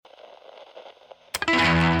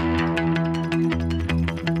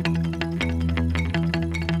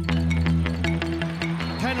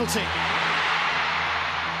penalty.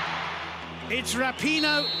 It's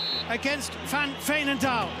Rapinoe against Van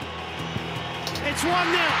Veenendaal. It's 1-0.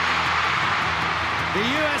 The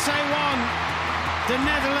USA 1, the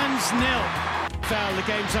Netherlands 0. Foul, the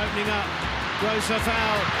game's opening up. Rose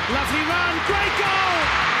Lavelle, lovely run, great goal!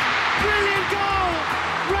 Brilliant goal!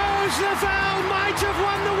 Rose Lavelle might have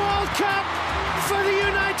won the World Cup for the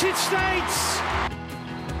United States.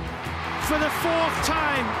 For the fourth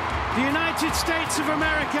time, the United States of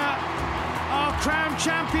America are crowned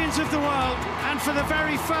champions of the world, and for the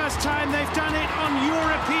very first time they've done it on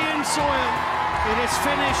European soil. It is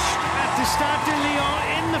finished at the Stade de Lyon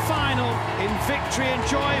in the final in victory and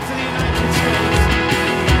joy for the United States.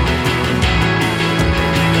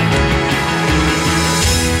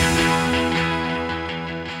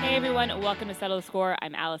 Hey everyone, welcome to Settle the Score.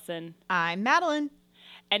 I'm Allison. I'm Madeline.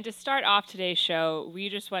 And to start off today's show, we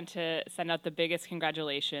just want to send out the biggest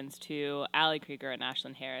congratulations to Ali Krieger and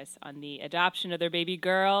Ashlyn Harris on the adoption of their baby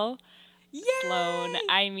girl, Yay! Sloane.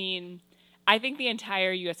 I mean, I think the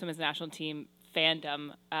entire U.S. Women's National Team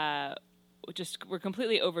fandom were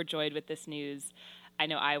completely overjoyed with this news. I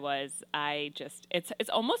know I was. It's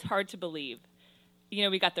almost hard to believe. You know,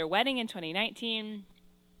 we got their wedding in 2019.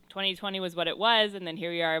 2020 was what it was, and then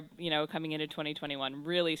here we are, coming into 2021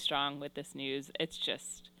 really strong with this news. It's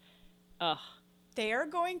just, They are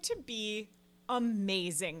going to be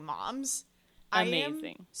amazing moms. Amazing. I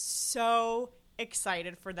am so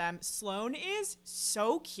excited for them. Sloane is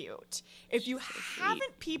so cute. If you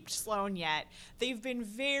haven't peeped Sloane yet, they've been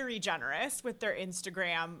very generous with their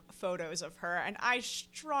Instagram photos of her, and I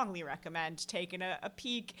strongly recommend taking a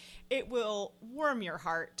peek. It will warm your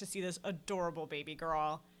heart to see this adorable baby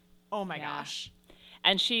girl. Oh my gosh.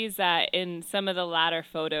 And she's, in some of the latter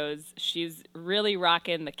photos, she's really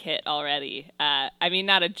rocking the kit already. I mean,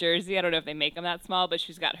 not a jersey. I don't know if they make them that small, but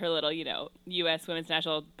she's got her little, U.S. Women's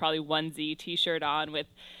National probably onesie T-shirt on with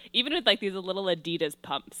like these little Adidas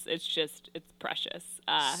pumps. It's precious.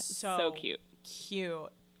 So cute. Cute.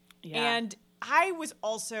 Yeah. And I was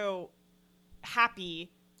also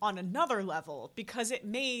happy on another level because it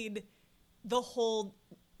made the whole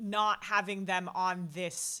not having them on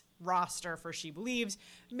this roster for She Believes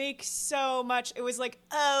make so much. It was like,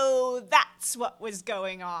 oh, that's what was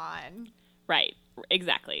going on. Right.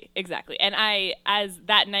 Exactly. And as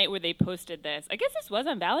that night where they posted this, I guess this was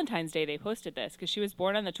on Valentine's Day they posted this because she was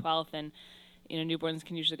born on the 12th, and newborns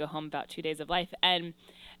can usually go home about 2 days of life, and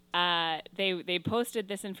they posted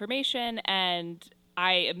this information, and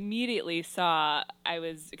I immediately saw, I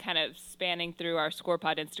was kind of spanning through our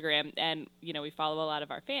ScorePod Instagram, and we follow a lot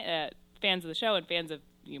of our fans of the show and fans of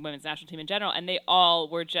Women's National Team in general, and they all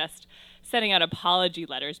were just sending out apology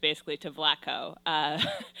letters basically to Vlatko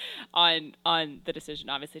on the decision,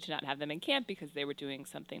 obviously, to not have them in camp because they were doing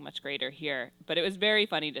something much greater here. But it was very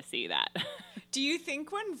funny to see that. Do you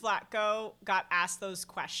think when Vlatko got asked those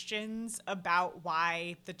questions about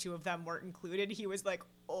why the two of them weren't included, he was like,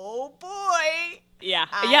 oh boy, yeah,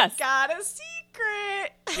 I got a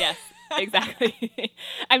secret. Yes, exactly.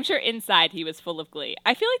 I'm sure inside he was full of glee.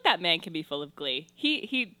 I feel like that man can be full of glee.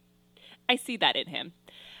 I see that in him.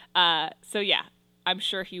 So yeah, I'm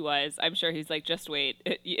sure he was. I'm sure he's like, just wait.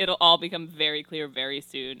 It'll all become very clear very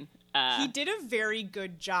soon. He did a very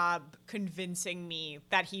good job convincing me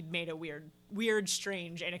that he'd made a weird,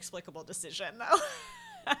 strange, inexplicable decision,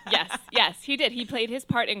 though. Yes, he did. He played his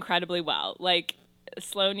part incredibly well. Like,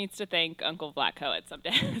 Sloane needs to thank Uncle Vlatko at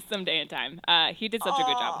some day in time. He did such a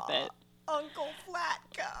good job with it. Uncle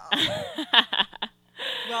Vlatko.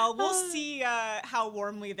 Well, we'll see how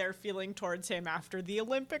warmly they're feeling towards him after the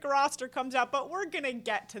Olympic roster comes out, but we're going to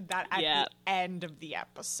get to that at the end of the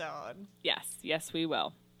episode. Yes, we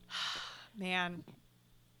will. Man,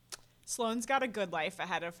 Sloane's got a good life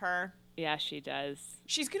ahead of her. Yeah, she does.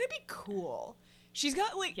 She's going to be cool. She's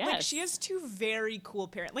got, like, she has two very cool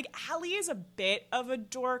parents. Like, Allie is a bit of a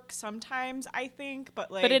dork sometimes, I think,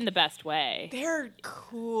 but in the best way. They're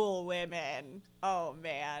cool women. Oh,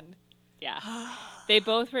 man. Yeah. They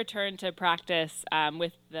both returned to practice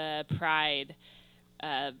with the Pride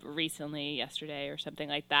recently, yesterday or something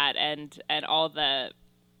like that, and all the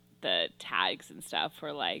tags and stuff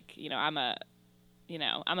were like, I'm a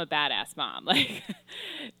badass mom. Like,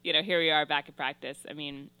 here we are back at practice. I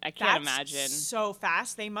mean, I can't imagine. So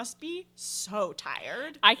fast. They must be so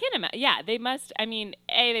tired. I can't imagine. Yeah, they must. I mean,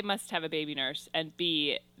 A, they must have a baby nurse, and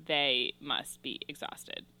B, they must be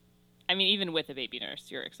exhausted. I mean, even with a baby nurse,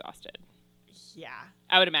 you're exhausted. Yeah.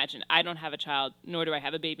 I would imagine. I don't have a child, nor do I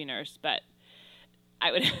have a baby nurse, but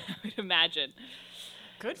I would imagine.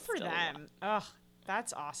 Good for them. Ugh,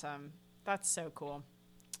 that's awesome. That's so cool.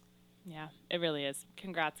 Yeah, it really is.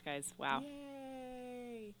 Congrats, guys. Wow.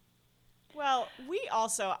 Yay. Well,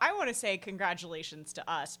 I want to say congratulations to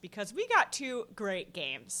us because we got 2 great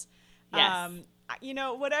games. Yes.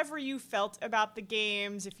 Whatever you felt about the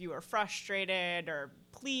games, if you were frustrated or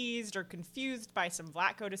pleased or confused by some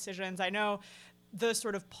Vlatko decisions, I know the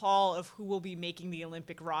sort of pall of who will be making the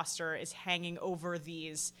Olympic roster is hanging over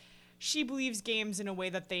these She Believes games in a way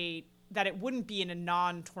that it wouldn't be in a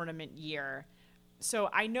non-tournament year. So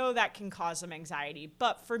I know that can cause some anxiety.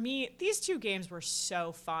 But for me, these 2 games were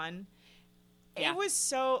so fun. Yeah. It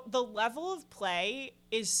was the level of play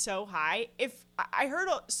is so high. If I heard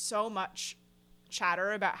so much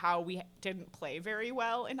chatter about how we didn't play very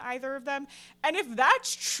well in either of them. And if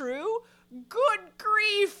that's true, good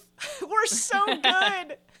grief, we're so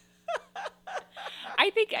good.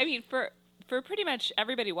 I mean, for pretty much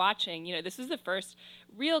everybody watching, this is the first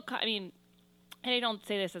real, and I don't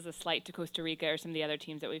say this as a slight to Costa Rica or some of the other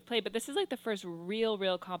teams that we've played, but this is like the first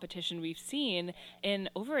real competition we've seen in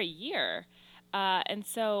over a year. And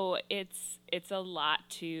so it's a lot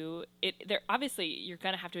to it. There obviously you're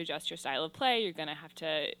going to have to adjust your style of play. You're going to have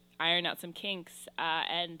to iron out some kinks.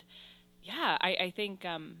 And yeah, I think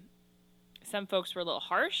some folks were a little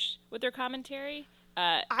harsh with their commentary.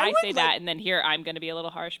 I say that, and then here I'm going to be a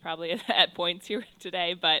little harsh probably at points here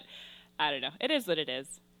today. But I don't know. It is what it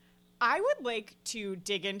is. I would like to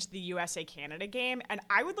dig into the USA-Canada game, and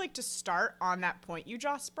I would like to start on that point you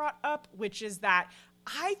just brought up, which is that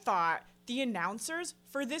I thought the announcers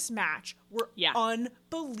for this match were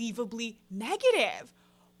unbelievably negative.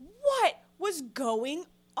 What was going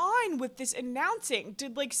on with this announcing?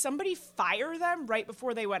 Did somebody fire them right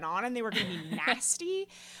before they went on and they were going to be nasty?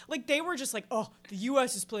 They were just oh, the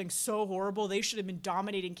US is playing so horrible. They should have been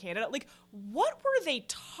dominating Canada. What were they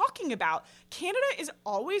talking about? Canada is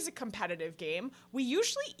always a competitive game. We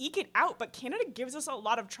usually eke it out, but Canada gives us a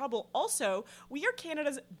lot of trouble. Also, we are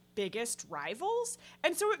Canada's biggest rivals,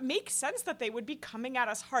 and so it makes sense that they would be coming at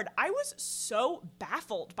us hard. I was so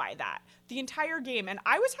baffled by that the entire game, and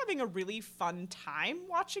I was having a really fun time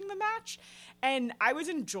watching the match, and I was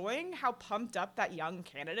enjoying how pumped up that young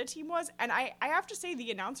Canada team was, and I have to say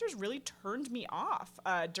the announcers really turned me off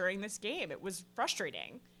during this game. It was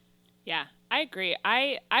frustrating. Yeah, I agree.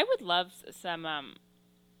 I would love some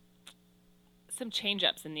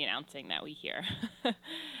change-ups in the announcing that we hear.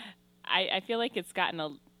 I feel like it's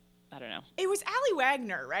gotten I don't know. It was Aly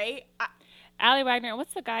Wagner, right? Aly Wagner.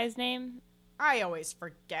 What's the guy's name? I always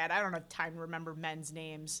forget. I don't have time to remember men's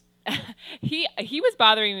names. He was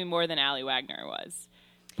bothering me more than Aly Wagner was.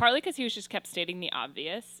 Partly because he was just kept stating the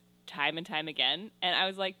obvious time and time again. And I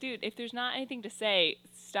was like, dude, if there's not anything to say,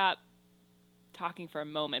 stop talking for a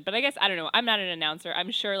moment. But I guess, I don't know. I'm not an announcer.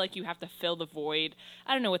 I'm sure you have to fill the void.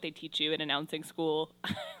 I don't know what they teach you in announcing school.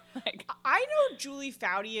 I know Julie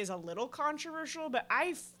Foudy is a little controversial, but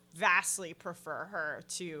I vastly prefer her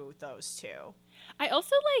to those 2. I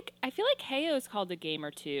also I feel like Heyo's called a game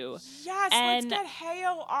or 2. Yes, let's get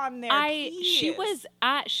Heyo on there, please.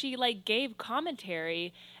 She gave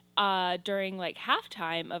commentary during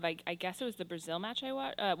halftime of I guess it was the Brazil match I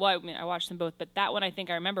watched. I watched them both, but that one I think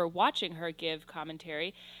I remember watching her give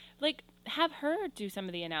commentary. Have her do some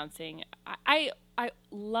of the announcing. I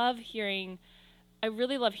love hearing. I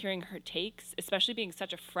really love hearing her takes, especially being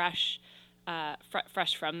such a fresh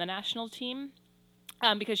from the national team,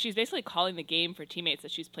 because she's basically calling the game for teammates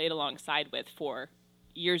that she's played alongside with for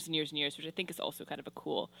years and years and years, which I think is also kind of a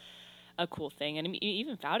cool thing. And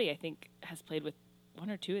even Foudy, I think, has played with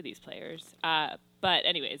 1 or 2 of these players. But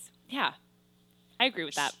anyways, yeah, I agree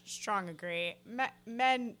with that. Strong agree.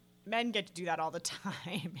 Men get to do that all the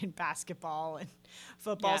time in basketball and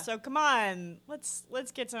football. Yeah. So come on,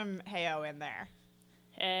 let's get some Heyo in there.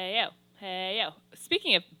 Heyo.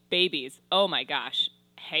 Speaking of babies, oh my gosh,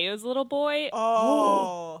 Heyo's little boy.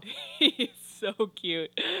 Oh, he's so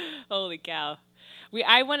cute. Holy cow.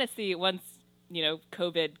 I want to see once,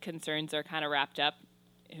 COVID concerns are kind of wrapped up,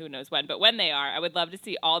 who knows when, but when they are, I would love to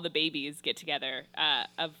see all the babies get together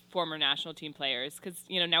of former national team players. Because,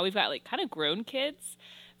 now we've got kind of grown kids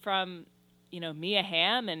from, Mia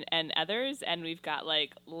Hamm and others, and we've got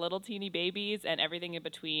little teeny babies and everything in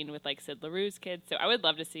between with Sid LaRue's kids. So I would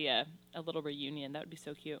love to see a little reunion. That would be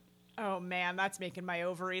so cute. Oh man, that's making my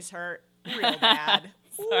ovaries hurt real bad.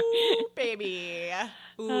 Ooh, baby.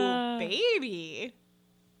 Ooh, baby.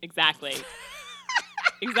 Exactly.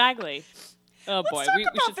 Exactly. Oh boy, we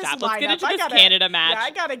should stop. Let's get into this Canada match. Yeah,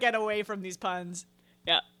 I gotta get away from these puns.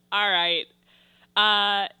 Yeah. All right.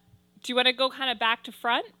 Do you want to go kind of back to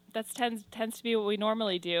front? That tends to be what we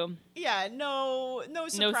normally do. Yeah. No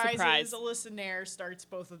surprises. Alyssa Nair starts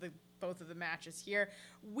both of the matches here.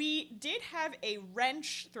 We did have a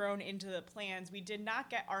wrench thrown into the plans. We did not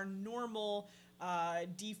get our normal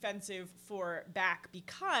defensive for back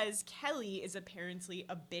because Kelly is apparently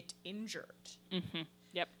a bit injured. Mm-hmm.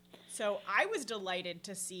 Yep. So I was delighted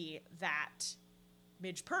to see that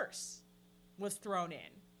Midge Purce was thrown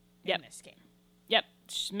in this game. Yep.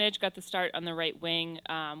 Midge got the start on the right wing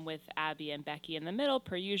with Abby and Becky in the middle,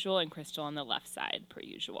 per usual, and Crystal on the left side, per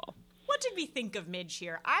usual. What did we think of Midge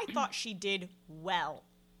here? I thought she did well.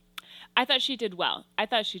 I thought she did well. I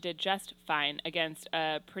thought she did just fine against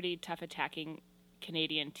a pretty tough attacking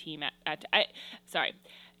Canadian team.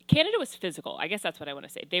 Canada was physical. I guess that's what I want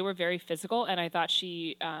to say. They were very physical, and I thought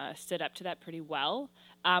she stood up to that pretty well.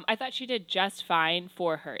 I thought she did just fine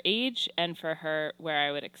for her age and for her what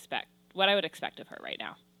I would expect of her right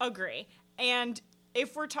now. Agree. And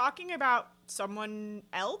if we're talking about someone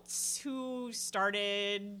else who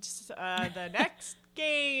started the next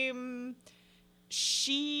game,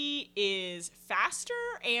 she is faster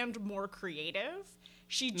and more creative.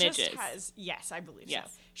 She just has, yes, I believe so.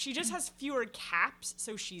 She just has fewer caps,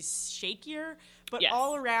 so she's shakier. But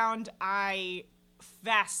all around, I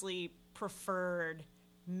vastly preferred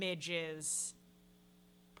Midge's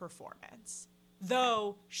performance.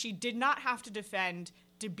 Though she did not have to defend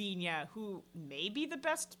Debinha, who may be the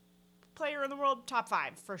best player in the world, top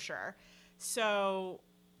 5 for sure. So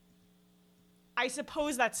I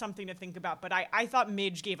suppose that's something to think about, but I thought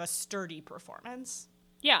Midge gave a sturdy performance.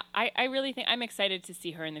 Yeah, I really think I'm excited to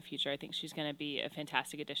see her in the future. I think she's going to be a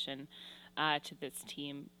fantastic addition to this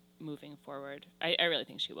team moving forward. I really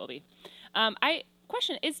think she will be.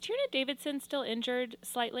 Question, is Tierna Davidson still injured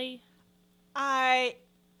slightly? I'm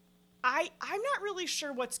not really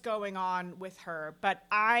sure what's going on with her, but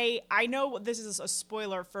I know this is a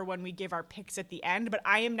spoiler for when we give our picks at the end, but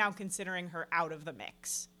I am now considering her out of the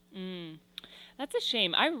mix. That's a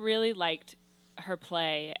shame. I really liked her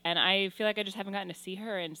play, and I feel like I just haven't gotten to see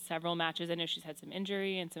her in several matches. I know she's had some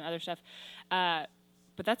injury and some other stuff,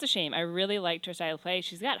 but that's a shame. I really liked her style of play.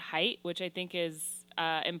 She's got height, which I think is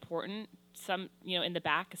important. In the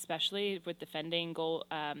back, especially with defending goal,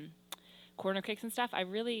 corner kicks and stuff.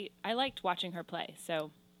 I liked watching her play. So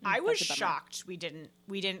I was shocked we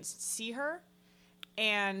didn't see her.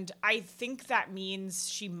 And I think that means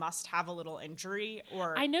she must have a little injury,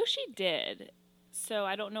 or I know she did. So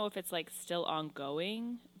I don't know if it's still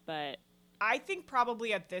ongoing, but I think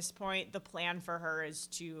probably at this point the plan for her is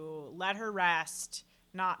to let her rest,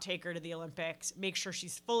 not take her to the Olympics, make sure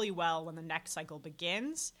she's fully well when the next cycle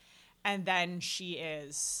begins, and then she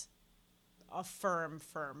is a firm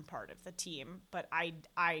part of the team. But I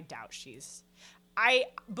doubt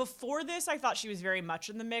before this I thought she was very much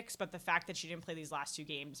in the mix, but the fact that she didn't play these last 2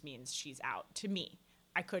 games means she's out to me.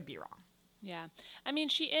 I could be wrong. Yeah. I mean,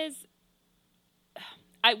 she is.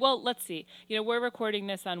 Let's see. We're recording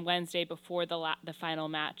this on Wednesday before the final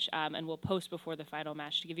match, and we'll post before the final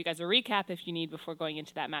match to give you guys a recap if you need before going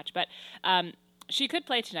into that match. But she could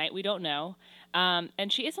play tonight. We don't know.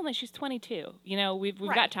 And she's 22. We've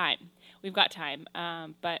right. got time. We've got time.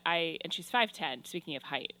 And she's 5'10", speaking of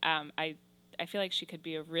height. I feel like she could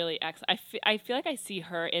be a really excellent. I feel like I see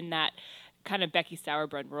her in that kind of Becky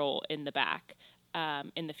Sauerbrunn role in the back.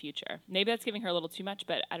 In the future. Maybe that's giving her a little too much,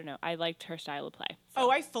 but I don't know. I liked her style of play. So. Oh,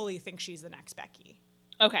 I fully think she's the next Becky.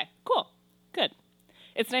 Okay, cool. Good.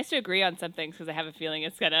 It's nice to agree on some things because I have a feeling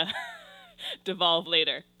it's going to devolve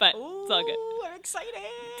later, but Ooh, it's all good. I'm excited.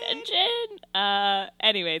 Tension.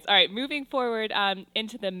 Anyways, all right, moving forward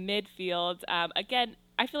into the midfield. Again,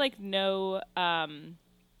 I feel like no...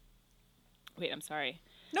 wait, I'm sorry.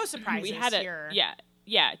 No surprises here.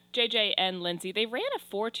 Yeah, JJ and Lindsay, they ran a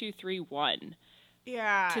 4-2-3-1.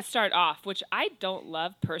 Yeah. To start off, which I don't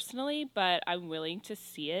love personally, but I'm willing to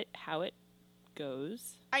see it, how it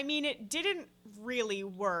goes. I mean, it didn't really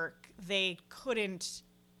work. They couldn't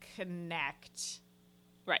connect.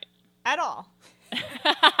 Right. At all.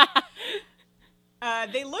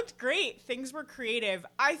 They looked great. Things were creative.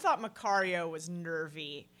 I thought Macario was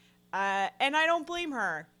nervy. And I don't blame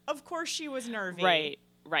her. Of course she was nervy.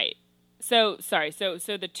 Right. So, sorry. So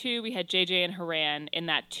the 2, we had JJ and Haran in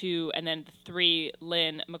that 2, and then the 3,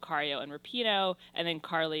 Lynn, Macario, and Rapinoe, and then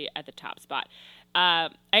Carly at the top spot.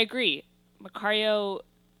 I agree. Macario...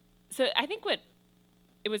 So I think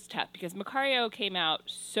it was tough because Macario came out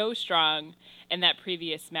so strong in that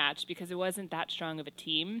previous match because it wasn't that strong of a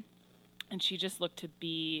team, and she just looked to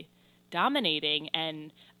be dominating,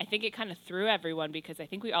 and I think it kind of threw everyone because I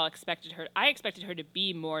think we all expected her... I expected her to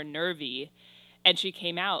be more nervy. And she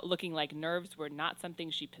came out looking like nerves were not something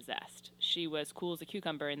she possessed. She was cool as a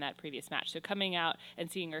cucumber in that previous match. So coming out and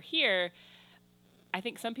seeing her here, I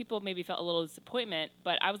think some people maybe felt a little disappointment,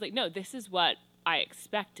 but I was like, no, this is what I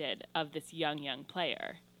expected of this young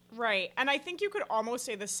player. Right. And I think you could almost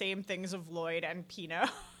say the same things of Lloyd and Pino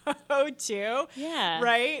too. Yeah.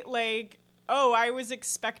 Right? Like, oh, I was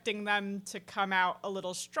expecting them to come out a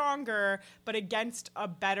little stronger, but against a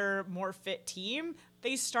better, more fit team,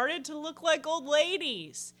 they started to look like old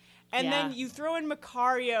ladies. And then you throw in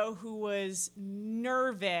Macario, who was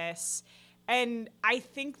nervous. And I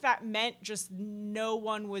think that meant just no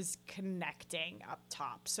one was connecting up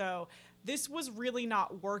top. So this was really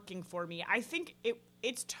not working for me. I think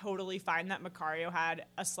it's totally fine that Macario had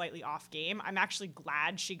a slightly off game. I'm actually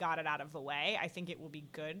glad she got it out of the way. I think it will be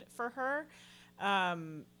good for her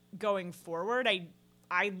going forward.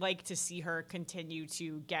 I'd like to see her continue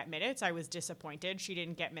to get minutes. I was disappointed she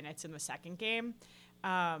didn't get minutes in the second game.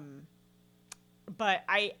 But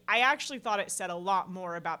I actually thought it said a lot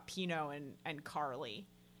more about Pino and Carly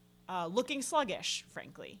looking sluggish,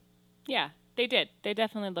 frankly. Yeah, they did. They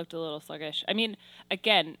definitely looked a little sluggish. I mean,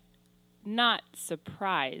 again, not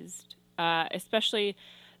surprised, especially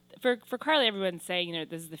for Carly. Everyone's saying,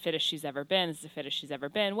 this is the fittest she's ever been. This is the fittest she's ever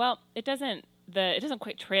been. Well, it doesn't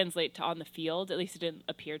quite translate to on the field. At least it didn't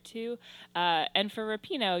appear to. And for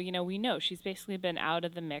Rapinoe, we know she's basically been out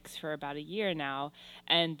of the mix for about a year now,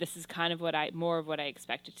 and this is kind of more of what I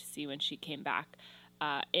expected to see when she came back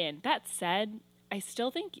in. That said, I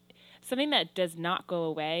still think something that does not go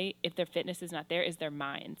away if their fitness is not there is their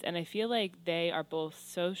minds. And I feel like they are both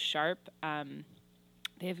so sharp.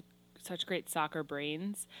 They have such great soccer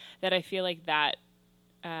brains that I feel like that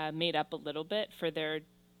made up a little bit for their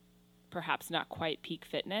perhaps not quite peak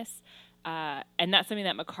fitness. And that's something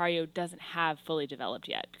that Macario doesn't have fully developed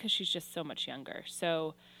yet because she's just so much younger.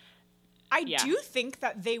 So I do think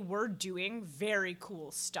that they were doing very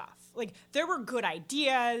cool stuff. Like, there were good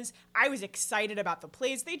ideas. I was excited about the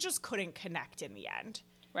plays. They just couldn't connect in the end.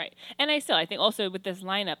 Right. And I think also with this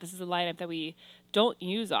lineup, this is a lineup that we don't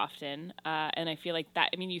use often. And I feel like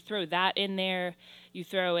that, you throw that in there, you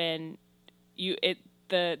throw in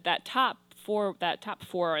that top four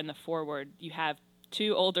in the forward, you have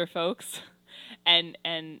two older folks and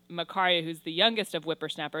Macario, who's the youngest of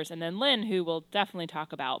whippersnappers, and then Lynn, who we'll definitely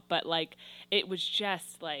talk about. But it was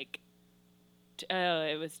just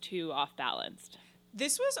it was too off balanced.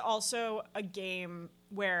 This was also a game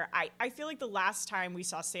where I feel like the last time we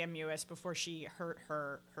saw Sam Mewis before she hurt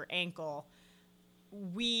her ankle,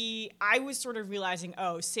 I was sort of realizing,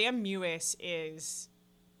 Sam Mewis is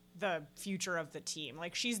the future of the team.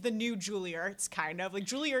 Like, she's the new Julie Ertz, kind of. Like,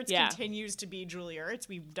 Julie Ertz continues to be Julie Ertz.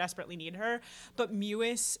 We desperately need her. But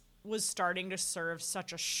Mewis was starting to serve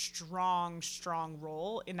such a strong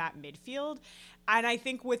role in that midfield. And I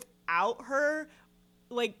think without her,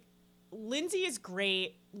 Lindsay is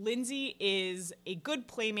great. Lindsay is a good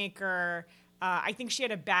playmaker. I think she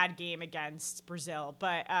had a bad game against Brazil,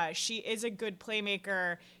 but she is a good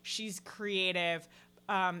playmaker. She's creative.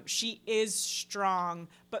 She is strong,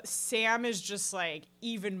 but Sam is just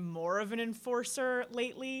even more of an enforcer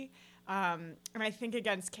lately. And I think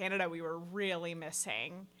against Canada, we were really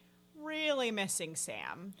missing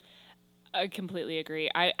Sam. I completely agree.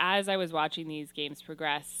 As I was watching these games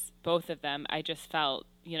progress, both of them, I just felt,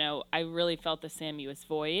 I really felt the Sam Mewis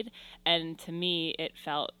void. And to me, it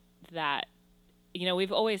felt that,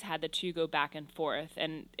 we've always had the two go back and forth.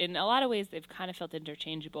 And in a lot of ways, they've kind of felt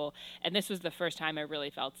interchangeable. And this was the first time I really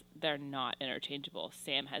felt they're not interchangeable.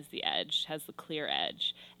 Sam has the edge, has the clear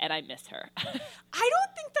edge, and I miss her. I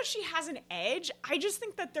don't think that she has an edge. I just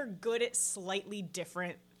think that they're good at slightly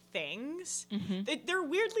different things. Mm-hmm. They're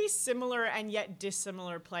weirdly similar and yet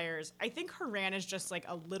dissimilar players. I think Haran is just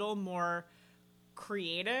a little more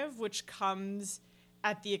creative, which comes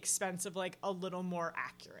at the expense of a little more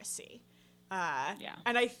accuracy.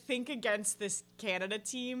 And I think against this Canada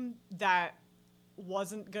team that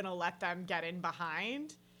wasn't going to let them get in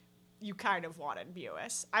behind, you kind of wanted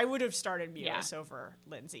Mewis. I would have started Mewis over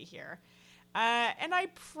Lindsay here. And I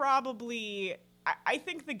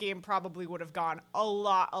think the game probably would have gone a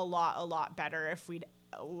lot better if we'd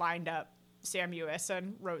lined up Sam Mewis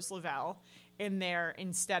and Rose Lavelle in there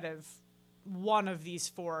instead of one of these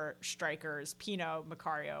four strikers, Pino,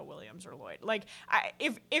 Macario, Williams, or Lloyd.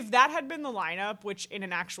 If that had been the lineup, which in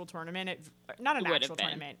an actual tournament,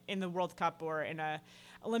 in the World Cup or in a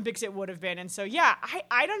Olympics, it would have been. And so,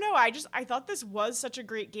 I don't know. I thought this was such a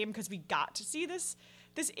great game because we got to see this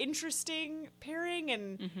interesting pairing,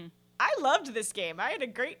 and I loved this game. I had a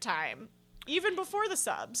great time, even before the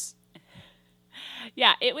subs.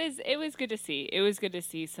 Yeah, it was good to see. It was good to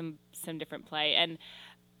see some different play. And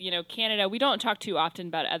Canada, we don't talk too often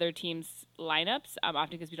about other teams' lineups,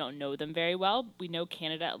 often because we don't know them very well. We know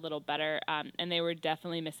Canada a little better, and they were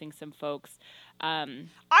definitely missing some folks. I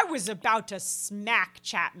was about to smack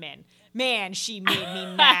Chapman. Man, she made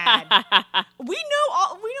me mad. we know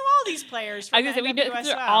all these players from I was the gonna say, NWSL.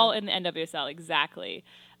 they're all in the NWSL, exactly.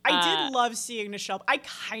 I did love seeing Nichelle. I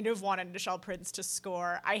kind of wanted Nichelle Prince to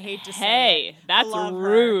score. I hate to say it. Hey, that's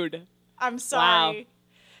rude. Her. I'm sorry. Wow.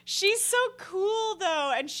 She's so cool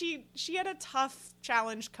though, and she had a tough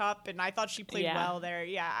Challenge Cup, and I thought she played well there.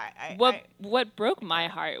 Yeah. What broke my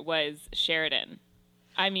heart was Sheridan.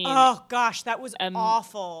 I mean, oh gosh, that was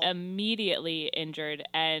awful. Immediately injured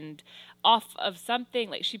and off of something,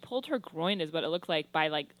 like she pulled her groin is what it looked like by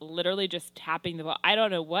like literally just tapping the ball. I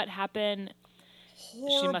don't know what happened.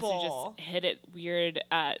 Horrible. She must have just hit it weird.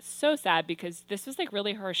 So sad because this was like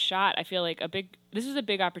really her shot. I feel like this was a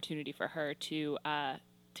big opportunity for her to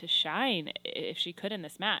shine if she could in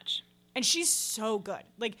this match. And she's so good.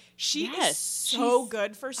 Like she is so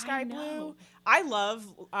good for Sky Blue. I love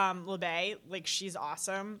LeBay. Like she's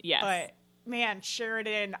awesome. Yes. But man,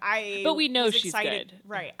 Sheridan, But we know she's excited. good.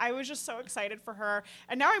 Right. I was just so excited for her.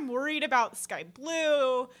 And now I'm worried about Sky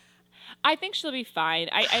Blue. I think she'll be fine.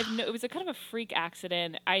 It was a kind of a freak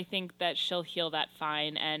accident. I think that she'll heal that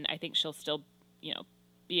fine, and I think she'll still,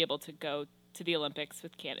 be able to go to the Olympics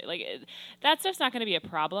with Canada. Like that stuff's not going to be a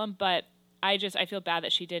problem. But I feel bad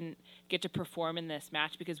that she didn't get to perform in this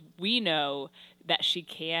match because we know that she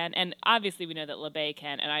can, and obviously we know that LeBay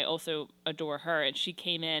can, and I also adore her. And she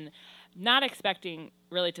came in not expecting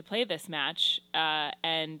really to play this match,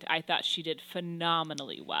 and I thought she did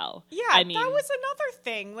phenomenally well. Yeah, that was another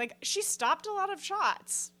thing. Like, she stopped a lot of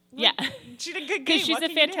shots. Like, yeah. She did a good game. Because she's a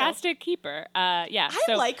fantastic keeper. I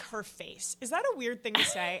like her face. Is that a weird thing to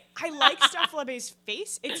say? I like Steph LeBay's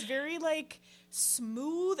face. It's very, like,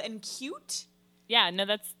 smooth and cute. Yeah, no,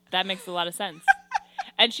 that makes a lot of sense.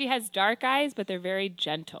 And she has dark eyes, but they're very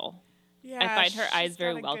gentle. Yeah, I find her eyes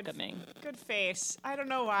very welcoming. Good face. I don't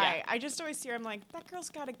know why. Yeah. I just always see her. I'm like, that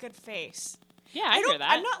girl's got a good face. Yeah, I hear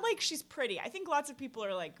that. I'm not like she's pretty. I think lots of people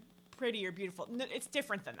are like pretty or beautiful. No, it's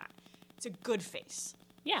different than that. It's a good face.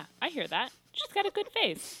 Yeah, I hear that. She's got a good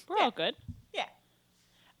face. We're all good. Yeah.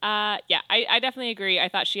 I definitely agree. I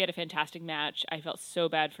thought she had a fantastic match. I felt so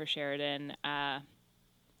bad for Sheridan.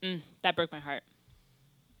 That broke my heart.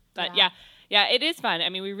 But yeah, it is fun. I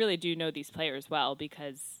mean, we really do know these players well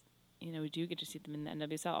because we do get to see them in the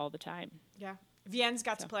NWSL all the time. Yeah. Viens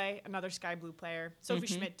got to play, another Sky Blue player. Sophie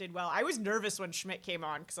Schmidt did well. I was nervous when Schmidt came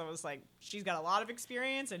on because I was like, she's got a lot of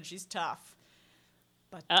experience and she's tough.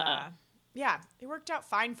 But, it worked out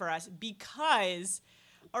fine for us because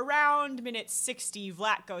around minute 60,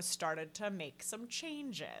 Vlatko started to make some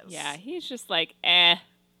changes. Yeah, he's just like,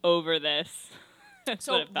 over this. That's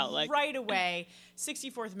what it felt like. Right away,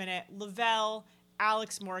 64th minute, Lavelle,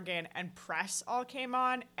 Alex Morgan, and Press all came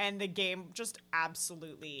on, and the game just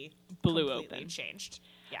absolutely blew open. Changed.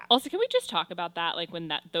 Yeah. Also, can we just talk about that? Like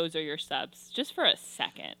when those are your subs, just for a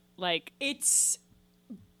second. Like it's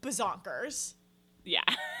bazonkers. Yeah.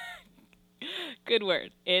 Good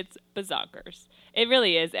word. It's bazonkers. It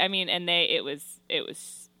really is. I mean, and it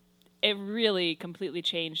really completely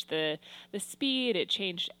changed the speed. It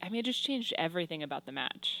just changed everything about the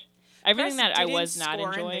match. Everything Press that I was not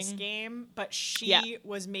enjoying in this game, but she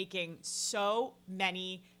was making so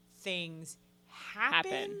many things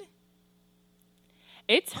happen.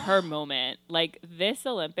 It's her moment. Like this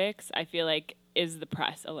Olympics, I feel like is the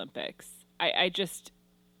Press Olympics.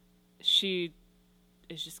 She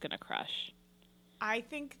is just gonna crush. I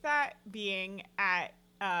think that being at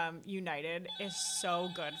United is so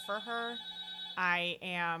good for her. I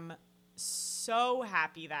am so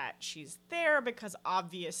happy that she's there because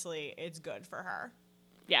obviously it's good for her.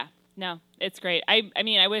 Yeah, no, it's great. I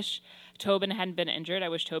mean, I wish Tobin hadn't been injured. I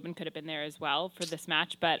wish Tobin could have been there as well for this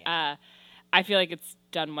match, but I feel like it's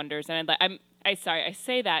done wonders. And I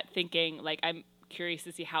say that thinking like I'm curious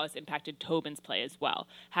to see how it's impacted Tobin's play as well,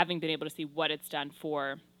 having been able to see what it's done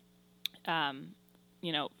for Press.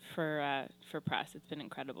 It's been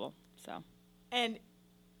incredible. So, and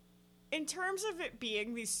in terms of it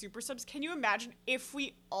being these super subs, can you imagine if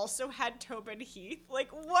we also had Tobin Heath?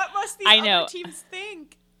 Like, what must these other teams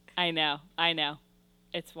think? I know.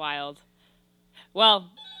 It's wild.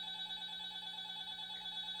 Well,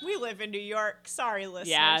 we live in New York. Sorry, listeners.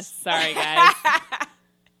 Yeah, sorry, guys.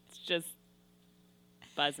 It's just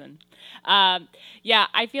buzzing. I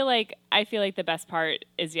feel like the best part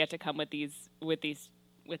is yet to come with this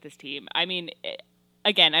team. I mean,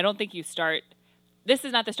 again, I don't think you start. This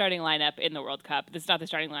is not the starting lineup in the World Cup. This is not the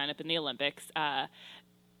starting lineup in the Olympics.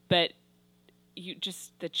 But you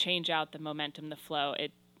just the change out, the momentum, the flow.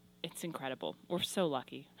 It's incredible. We're so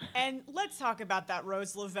lucky. And let's talk about that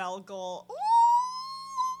Rose Lavelle goal. Ooh!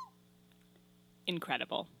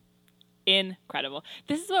 Incredible. Incredible.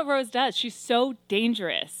 This is what Rose does. She's so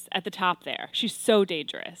dangerous at the top there. She's so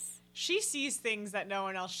dangerous. She sees things that no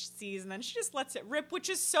one else sees, and then she just lets it rip, which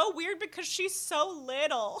is so weird because she's so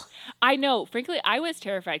little. I know. Frankly, I was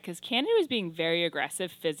terrified because Canada was being very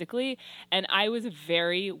aggressive physically, and I was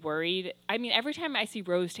very worried. I mean, every time I see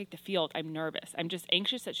Rose take the field, I'm nervous. I'm just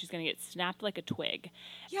anxious that she's going to get snapped like a twig.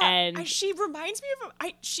 Yeah, and she reminds me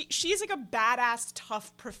of she's like a badass,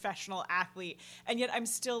 tough professional athlete, and yet I'm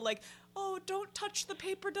still like, oh, don't touch the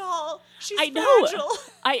paper doll. She's fragile.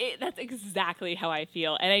 That's exactly how I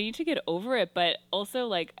feel. And I need to get over it. But also,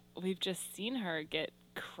 like, we've just seen her get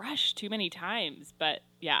crushed too many times. But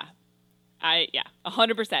yeah,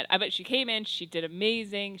 100%. I bet she came in. She did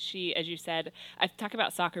amazing. She, as you said, I talk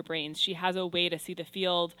about soccer brains. She has a way to see the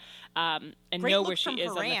field and Great know look where she from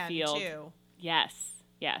is Horan, on the field. too. Yes.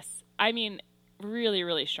 I mean, really,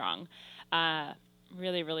 really strong.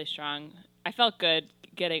 Really, really strong. I felt good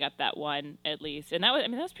getting up that one at least, and that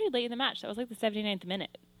was pretty late in the match. That was like the 79th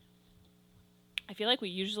minute. I feel like we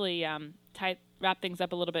usually wrap things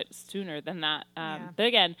up a little bit sooner than that. But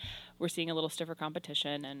again, we're seeing a little stiffer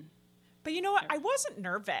competition. But you know what? I wasn't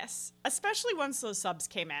nervous, especially once those subs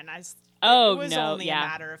came in. It was only a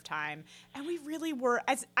matter of time, and we really were.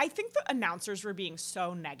 As I think the announcers were being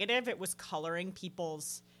so negative, it was coloring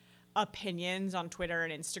people's opinions on Twitter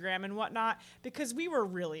and Instagram and whatnot, because we were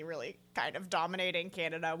really, really kind of dominating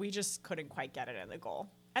Canada. We just couldn't quite get it in the goal.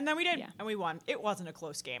 And then we did, and we won. It wasn't a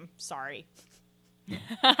close game. Sorry.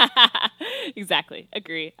 Exactly.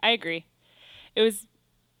 I agree. It was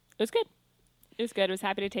good. It was good. I was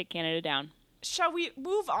happy to take Canada down. Shall we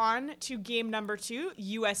move on to game number 2,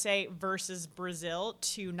 USA versus Brazil,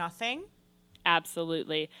 2-0?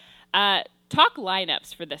 Absolutely. Talk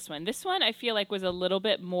lineups for this one. This one I feel like was a little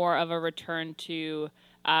bit more of a return to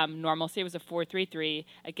normalcy. It was a 4-3-3.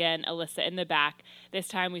 Again, Alyssa in the back. This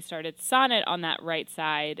time we started Sonnet on that right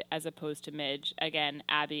side as opposed to Midge. Again,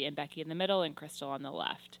 Abby and Becky in the middle and Crystal on the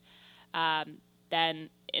left. Then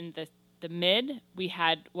in the mid, we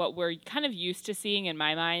had what we're kind of used to seeing in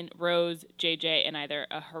my mind, Rose, JJ, and either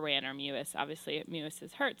a Horan or Mewis. Obviously, Mewis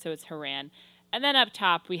is hurt, so it's Horan. And then up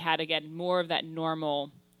top, we had, again, more of that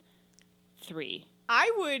normal 3.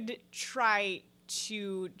 I would try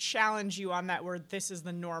to challenge you on that word. This is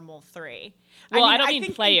the normal 3. Well, I don't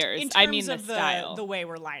mean players. In I mean terms the of style. the way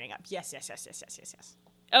we're lining up. Yes.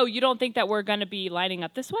 Oh, you don't think that we're going to be lining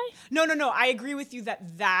up this way? No. I agree with you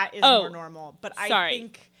that is more normal. But sorry. I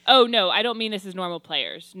think... Oh, no. I don't mean this is normal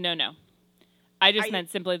players. No. I just meant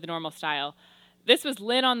simply the normal style. This was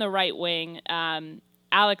Lynn on the right wing.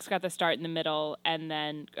 Alex got the start in the middle, and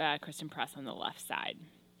then Kristen Press on the left side.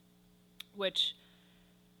 Which,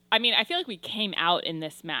 I mean, I feel like we came out in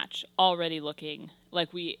this match already looking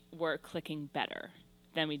like we were clicking better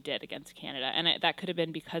than we did against Canada. And that could have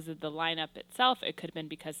been because of the lineup itself. It could have been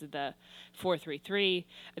because of the 4-3-3.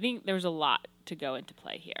 I think there was a lot to go into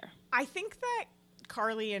play here. I think that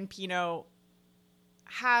Carly and Pino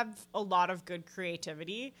have a lot of good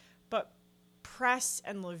creativity, but Press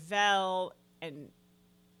and Lavelle and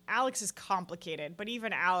Alex is complicated. But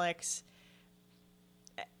even Alex,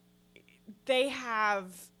 they have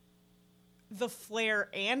the flair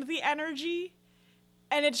and the energy,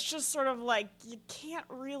 and it's just sort of like you can't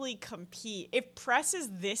really compete. If Press is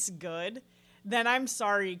this good, then I'm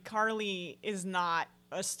sorry, Carly is not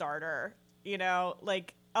a starter. You know,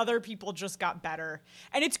 like other people just got better,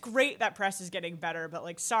 and it's great that Press is getting better, but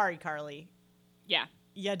like, sorry, Carly. Yeah,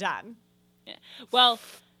 you're done. Yeah. Well,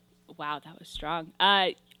 wow, that was strong.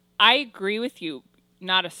 I agree with you.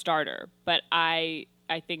 Not a starter, but I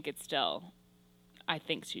think I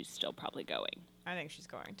think she's still probably going. I think she's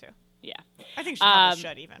going to. Yeah. I think she probably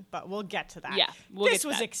should even, but we'll get to that. Yeah. This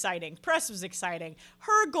was exciting. Press was exciting.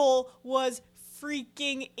 Her goal was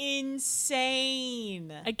freaking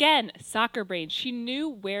insane. Again, soccer brain. She knew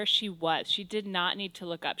where she was. She did not need to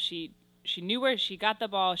look up. She knew where she got the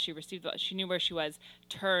ball. She received the ball. She knew where she was.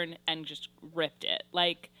 Turned and just ripped it.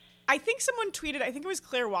 Like, I think someone tweeted, I think it was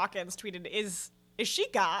Claire Watkins tweeted, is she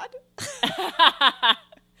God?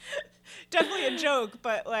 Definitely a joke,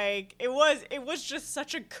 but like it was just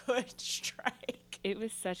such a good strike. It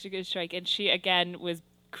was such a good strike, and she again was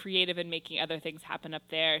creative in making other things happen up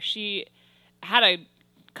there. She had a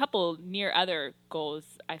couple near other goals,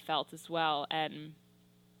 I felt, as well, and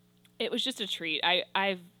it was just a treat.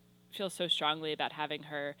 I feel so strongly about having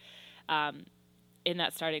her in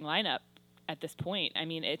that starting lineup at this point. I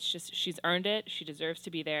mean, it's just she's earned it. She deserves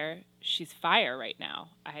to be there. She's fire right now.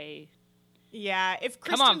 Yeah, if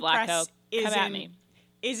Kristen Press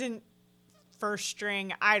isn't first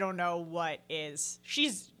string, I don't know what is.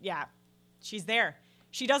 She's there.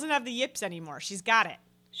 She doesn't have the yips anymore. She's got it.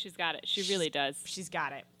 She's got it. She really does. She's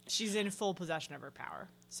got it. She's in full possession of her power.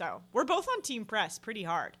 So we're both on Team Press pretty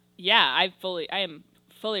hard. Yeah, I am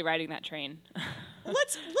fully riding that train.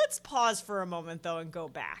 Let's pause for a moment though and go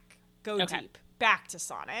back. Go deep. Back to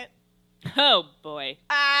Sonnet. Oh boy.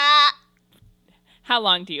 How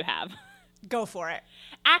long do you have? Go for it.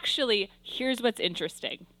 Actually, here's what's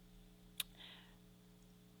interesting.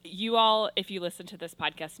 You all, if you listen to this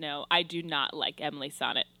podcast, know I do not like Emily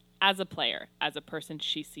Sonnet. As a player, as a person,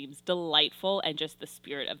 she seems delightful and just the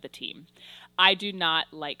spirit of the team. I do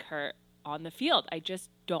not like her on the field. I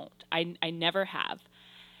just don't. I never have.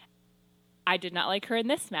 I did not like her in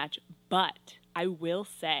this match, but I will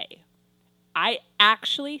say I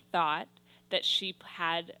actually thought that she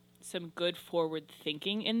had some good forward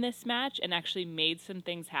thinking in this match and actually made some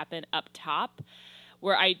things happen up top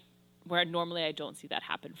where normally I don't see that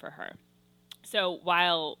happen for her. So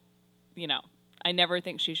while, I never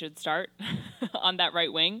think she should start on that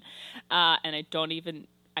right wing. And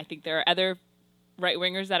I think there are other right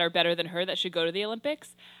wingers that are better than her that should go to the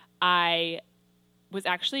Olympics. I was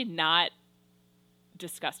actually not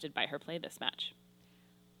disgusted by her play this match.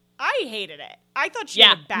 I hated it. I thought she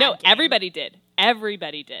had a bad game. Everybody did.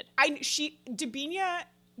 Everybody did.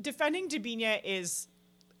 Defending Debinha is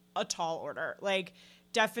a tall order. Like,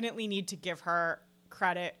 definitely need to give her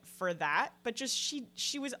credit for that, but just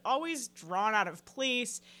she was always drawn out of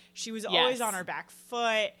place. She was always on her back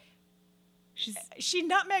foot. She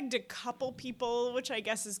nutmegged a couple people, which I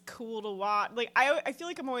guess is cool to watch. Like I feel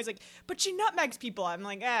like I'm always like, but she nutmegs people. I'm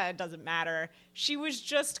like, it doesn't matter. She was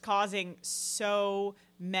just causing so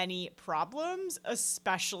many problems,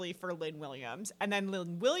 especially for Lynn Williams. And then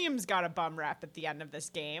Lynn Williams got a bum rap at the end of this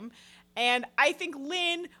game. And I think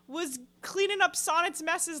Lynn was cleaning up Sonnet's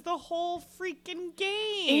messes the whole freaking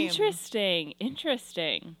game.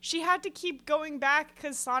 Interesting. She had to keep going back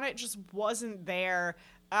because Sonnet just wasn't there.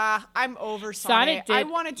 I'm over Sonnet. I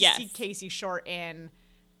wanted to see Casey Short in.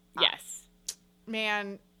 Yes.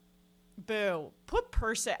 Man, boo. Put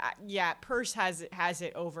Purse Purse has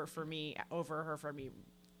it over her for me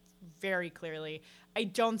very clearly. I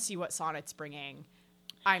don't see what Sonnet's bringing.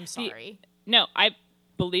 I'm sorry.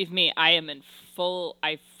 Believe me, I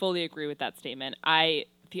fully agree with that statement.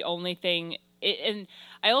 The only thing, and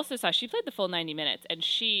I also saw she played the full 90 minutes and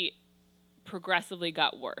she progressively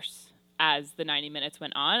got worse as the 90 minutes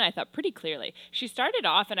went on. I thought pretty clearly. She started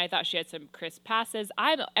off and I thought she had some crisp passes.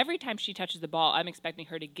 Every time she touches the ball, I'm expecting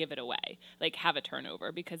her to give it away, like have a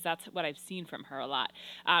turnover, because that's what I've seen from her a lot.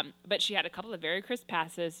 But she had a couple of very crisp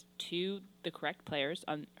passes to the correct players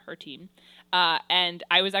on her team. And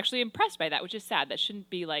I was actually impressed by that, which is sad. That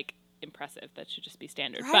shouldn't be like impressive. That should just be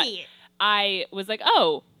standard. Right. But I was like,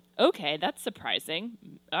 oh, okay, that's surprising.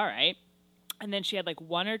 All right. And then she had like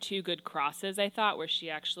one or two good crosses, I thought, where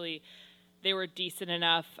they were decent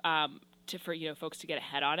enough for folks to get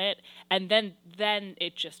ahead on it. And then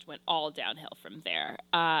it just went all downhill from there.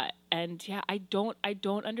 I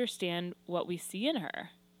don't understand what we see in her.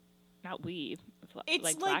 Not we.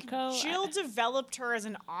 It's like Jill developed her as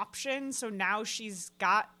an option, so now she's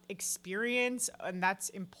got experience, and that's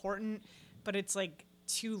important, but it's like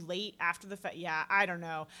too late after the fact. Yeah, I don't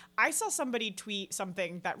know. I saw somebody tweet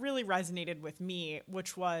something that really resonated with me,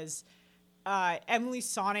 which was Emily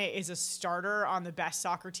Sonnet is a starter on the best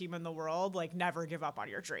soccer team in the world. Like, never give up on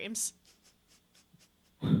your dreams.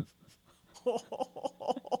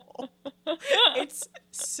 It's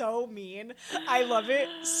so mean. I love it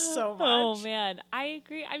so much. Oh man, I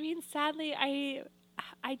agree. I mean, sadly,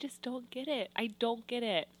 I just don't get it. I don't get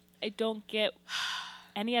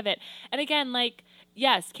any of it. And again, like,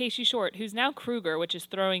 yes, Casey Short, who's now Kruger, which is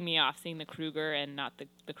throwing me off, seeing the Kruger and not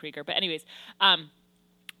the Krieger. But anyways,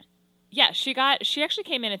 yeah, she actually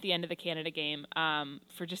came in at the end of the Canada game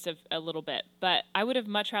for just a little bit. But I would have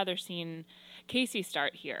much rather seen Casey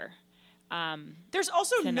start here. There's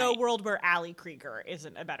also tonight. No world where Ali Krieger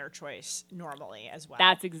isn't a better choice normally as well.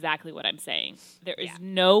 That's exactly what I'm saying. There is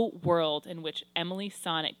no world in which Emily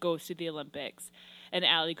Sonnet goes to the Olympics and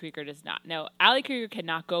Ali Krieger does not. No, Ali Krieger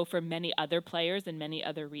cannot go for many other players and many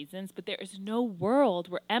other reasons, but there is no world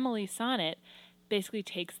where Emily Sonnet basically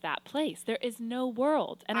takes that place. There is no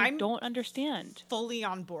world, and I don't understand. Fully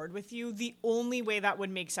on board with you. The only way that would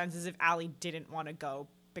make sense is if Ali didn't want to go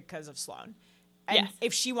because of Sloan. And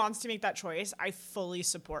if she wants to make that choice, I fully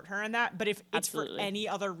support her in that. But if it's for any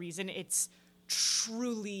other reason, it's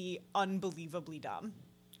truly unbelievably dumb.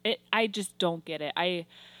 I just don't get it.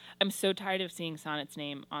 I'm so tired of seeing Sonnet's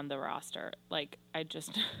name on the roster. Like, that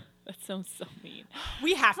sounds so mean.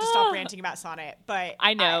 We have to stop ranting about Sonnet, but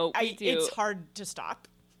I know we do. It's hard to stop.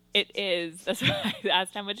 It is. That's why I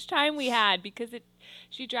asked how much time we had, because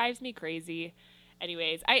she drives me crazy.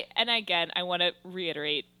 Anyways, I want to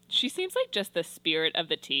reiterate, she seems like just the spirit of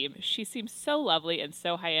the team. She seems so lovely and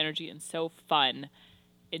so high energy and so fun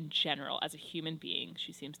in general as a human being.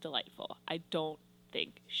 She seems delightful. I don't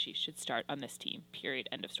think she should start on this team, period,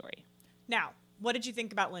 end of story. Now, what did you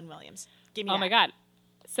think about Lynn Williams? Give me my God.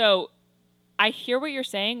 So I hear what you're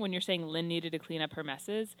saying when you're saying Lynn needed to clean up her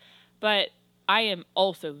messes, but I am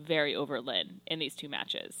also very over Lynn in these two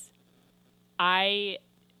matches. Why?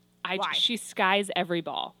 She skies every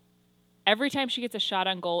ball. Every time she gets a shot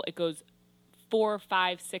on goal, it goes 4,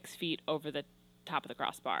 5, 6 feet over the top of the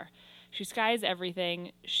crossbar. She skies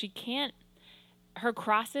everything. Her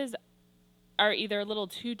crosses are either a little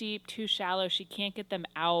too deep, too shallow. She can't get them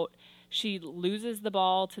out. She loses the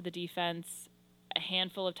ball to the defense a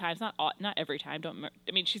handful of times. Not every time.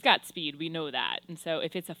 She's got speed. We know that. And so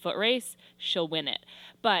if it's a foot race, she'll win it.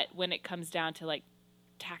 But when it comes down to like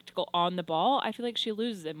tactical on the ball, I feel like she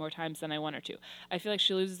loses it more times than I want her to. I feel like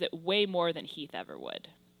she loses it way more than Heath ever would.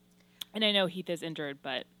 And I know Heath is injured,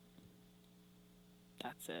 but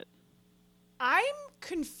that's it. I'm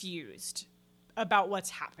confused about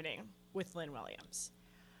what's happening with Lynn Williams.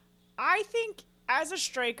 I think as a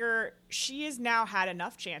striker, she has now had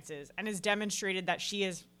enough chances and has demonstrated that she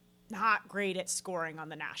is not great at scoring on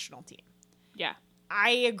the national team. Yeah. I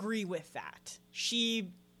agree with that.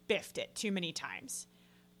 She biffed it too many times.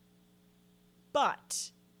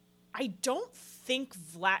 But I don't think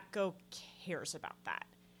Vlatko cares about that.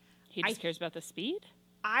 He just cares about the speed?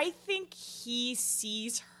 I think he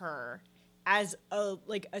sees her as a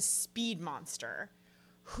speed monster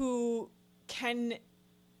who can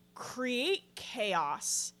create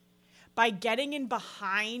chaos by getting in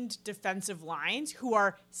behind defensive lines who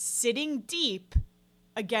are sitting deep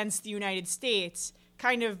against the United States,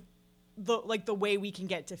 kind of the way we can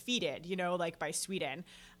get defeated, like by Sweden.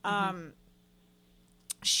 Mm-hmm.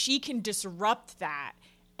 She can disrupt that,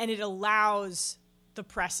 and it allows the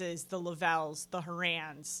Presses, the Lavelles, the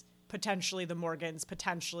Horans, potentially the Morgans,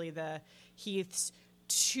 potentially the Heaths,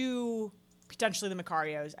 potentially the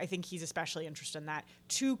Macarios, I think he's especially interested in that,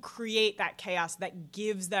 to create that chaos that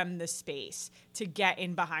gives them the space to get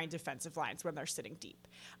in behind defensive lines when they're sitting deep.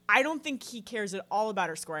 I don't think he cares at all about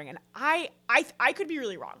her scoring, and I could be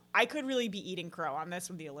really wrong. I could really be eating crow on this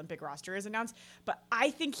when the Olympic roster is announced, but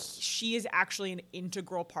I think she is actually an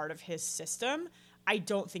integral part of his system. I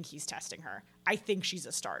don't think he's testing her. I think she's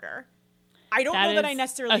a starter. I don't know that I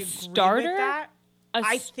necessarily agree with that.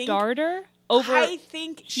 I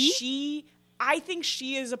think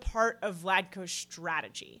she is a part of Vlatko's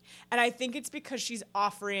strategy. And I think it's because she's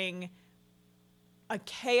offering a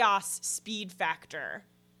chaos speed factor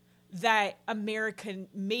that American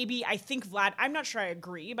I'm not sure I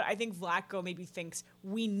agree, but I think Vlatko maybe thinks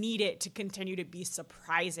we need it to continue to be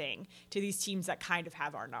surprising to these teams that kind of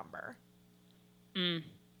have our number.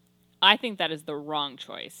 I think that is the wrong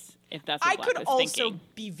choice, if that's what Vlatko's thinking. I could also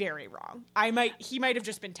be very wrong. He might have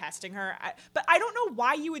just been testing her. But I don't know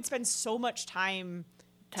why you would spend so much time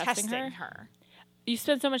testing her. You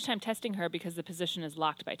spend so much time testing her because the position is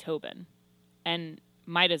locked by Tobin. And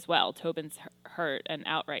might as well. Tobin's hurt and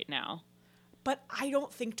out right now. But I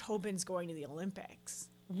don't think Tobin's going to the Olympics.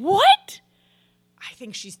 What? I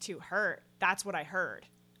think she's too hurt. That's what I heard.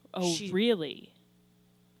 Oh, really?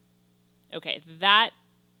 Okay, that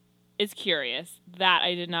is curious. That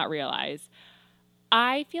I did not realize.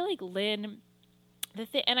 I feel like Lynn,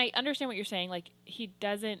 and I understand what you're saying, like he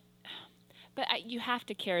doesn't, but you have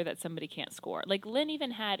to care that somebody can't score. Like Lynn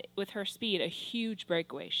even had, with her speed, a huge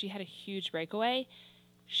breakaway. She had a huge breakaway.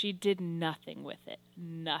 She did nothing with it.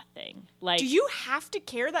 Nothing. Like, do you have to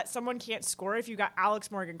care that someone can't score if you got Alex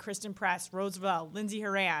Morgan, Kristen Press, Roosevelt, Lindsey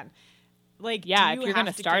Horan? Like, yeah, if you're going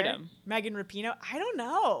to start them. Megan Rapinoe? I don't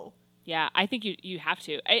know. Yeah, I think you have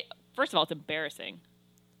to. First of all, it's embarrassing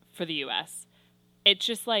for the U.S. It's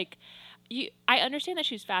just like, I understand that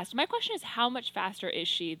she's fast. My question is, how much faster is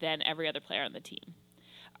she than every other player on the team?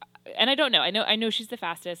 And I don't know. I know she's the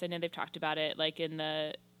fastest. I know they've talked about it, like in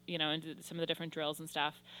the, in some of the different drills and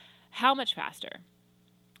stuff. How much faster?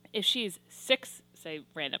 If she's 6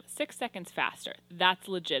 seconds faster, that's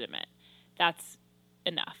legitimate. That's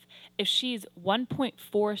enough. If she's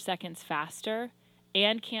 1.4 seconds faster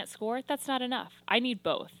and can't score, that's not enough. I need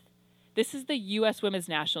both. This is the U.S. women's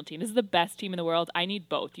national team. This is the best team in the world. I need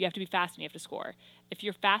both. You have to be fast and you have to score. If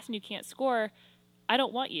you're fast and you can't score, I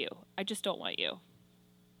don't want you. I just don't want you.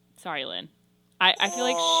 Sorry, Lynn. I feel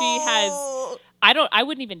like she has... I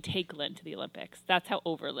wouldn't even take Lynn to the Olympics. That's how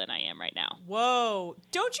over Lynn I am right now. Whoa.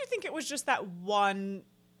 Don't you think it was just that one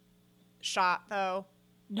shot, though?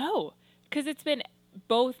 No, because it's been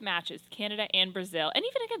both matches, Canada and Brazil, and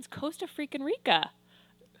even against Costa freaking Rica.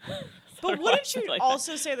 But wouldn't you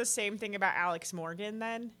also say the same thing about Alex Morgan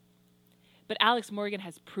then? But Alex Morgan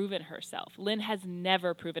has proven herself. Lynn has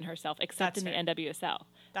never proven herself except in the NWSL.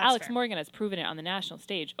 Alex Morgan has proven it on the national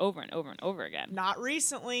stage over and over and over again. Not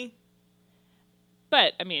recently.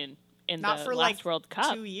 But, I mean, in Not the for last World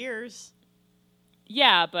Cup. 2 years.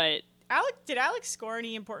 Yeah, but... Did Alex score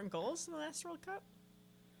any important goals in the last World Cup?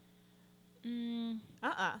 Oh,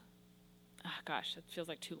 gosh, that feels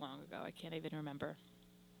like too long ago. I can't even remember.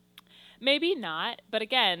 Maybe not, but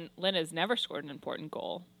again, Lynn has never scored an important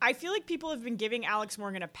goal. I feel like people have been giving Alex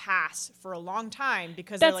Morgan a pass for a long time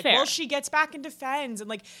because That's they're like, fair. well, she gets back and defends, and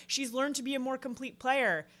like she's learned to be a more complete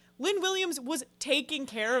player. Lynn Williams was taking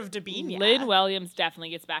care of Dabinia. Lynn Williams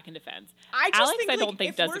definitely gets back in defense. I don't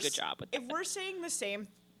think does a good job with that. If we're saying this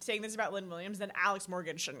about Lynn Williams, then Alex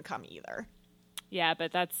Morgan shouldn't come either. Yeah,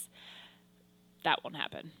 but that won't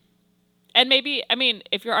happen. And maybe, I mean,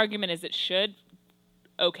 if your argument is it should,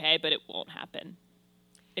 okay, but it won't happen.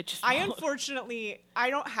 It just won't. Unfortunately, I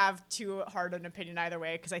don't have too hard an opinion either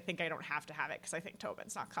way because I think I don't have to have it because I think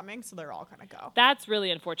Tobin's not coming, so they're all going to go. That's really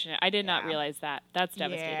unfortunate. I did not realize that. That's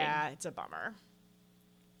devastating. Yeah, it's a bummer.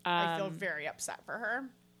 I feel very upset for her.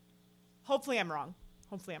 Hopefully I'm wrong.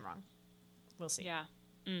 We'll see. Yeah,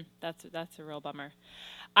 that's a real bummer.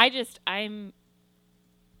 I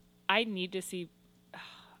need to see...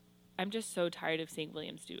 I'm just so tired of seeing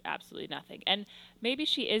Williams do absolutely nothing. And maybe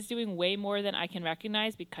she is doing way more than I can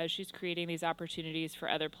recognize because she's creating these opportunities for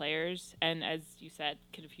other players. And as you said,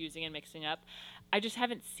 confusing and mixing up. I just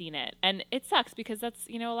haven't seen it. And it sucks because that's,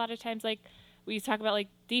 a lot of times, like, we talk about, like,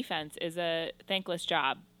 defense is a thankless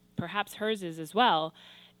job. Perhaps hers is as well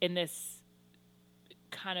in this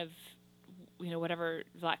kind of, whatever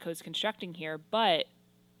Vlatko's constructing here. But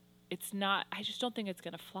it's not, I just don't think it's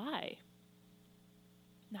going to fly.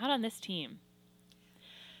 Not on this team.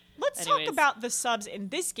 Let's talk about the subs in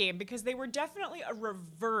this game because they were definitely a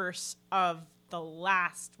reverse of the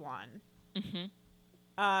last one.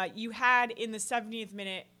 Mm-hmm. You had in the 70th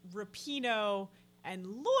minute Rapinoe and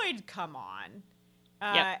Lloyd come on.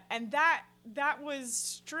 And that was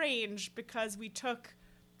strange because we took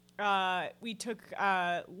Lynn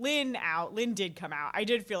out. Lynn did come out. I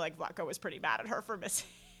did feel like Vlatko was pretty mad at her for missing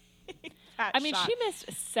that shot. She missed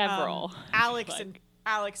several.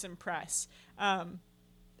 Alex and Press. And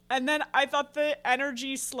then I thought the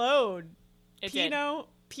energy slowed. Pino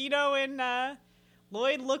and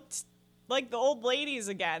Lloyd looked like the old ladies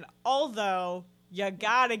again. Although you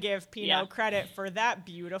gotta give Pino credit for that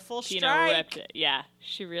beautiful strike. Pino ripped it. Yeah,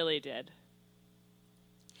 she really did.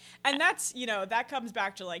 And that's, that comes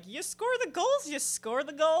back to like, you score the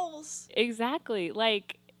goals. Exactly.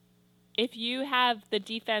 Like, if you have the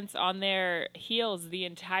defense on their heels the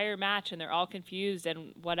entire match and they're all confused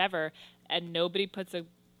and whatever, and nobody puts a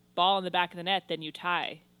ball in the back of the net, then you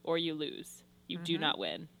tie or you lose. You do not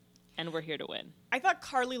win. And we're here to win. I thought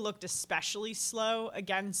Carly looked especially slow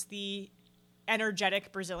against the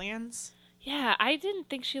energetic Brazilians. Yeah, I didn't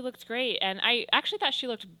think she looked great. And I actually thought she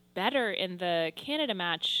looked better in the Canada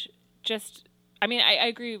match. I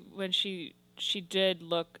agree when she did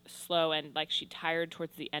look slow and like she tired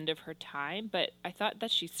towards the end of her time, but I thought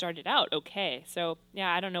that she started out okay. So,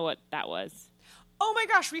 yeah, I don't know what that was. Oh my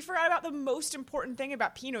gosh, we forgot about the most important thing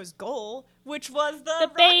about Pino's goal, which was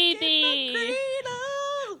the baby. The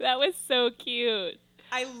cradle. That was so cute.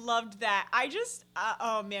 I loved that. I just,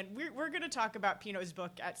 oh man, we're going to talk about Pino's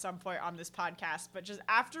book at some point on this podcast, but just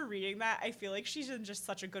after reading that, I feel like she's in just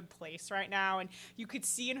such a good place right now. And you could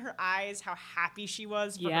see in her eyes how happy she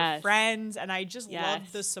was for her friends. And I just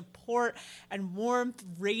loved the support and warmth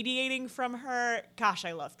radiating from her. Gosh,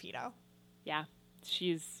 I love Pino. Yeah,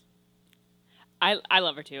 I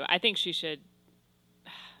love her too. I think she should,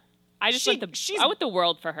 I want the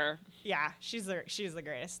world for her. Yeah, she's the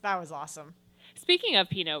greatest. That was awesome. Speaking of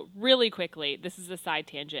Pino, really quickly, this is a side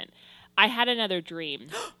tangent. I had another dream,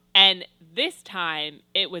 and this time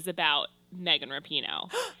it was about Megan Rapinoe.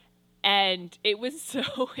 And it was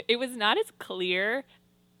not as clear.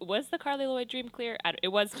 Was the Carly Lloyd dream clear? It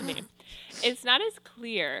was to me. It's not as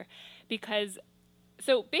clear because,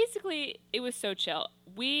 so basically it was so chill.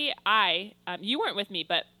 You weren't with me,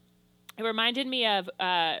 but it reminded me of,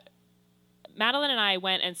 Madeline and I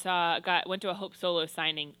went to a Hope Solo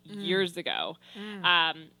signing years ago.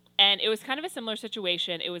 And it was kind of a similar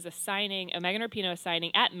situation. It was a Megan Rapinoe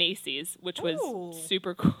signing at Macy's, which was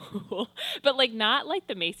super cool. But like not like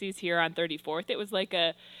the Macy's here on 34th. It was like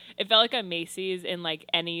it felt like a Macy's in like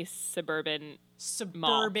any suburban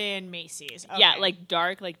mall. Macy's. Okay. Yeah, like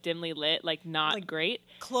dark, like dimly lit, like not like great.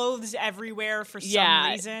 Clothes everywhere for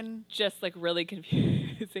some reason. Just like really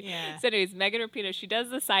confused. confusing. Yeah. So anyways, Megan Rapinoe, she does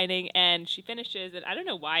the signing and she finishes, and I don't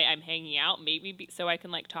know why I'm hanging out, maybe so I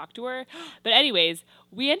can like talk to her. But anyways,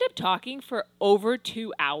 we end up talking for over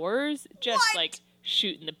 2 hours, just What? like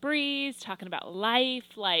shooting the breeze, talking about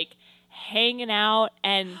life, like hanging out.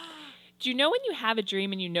 And do you know when you have a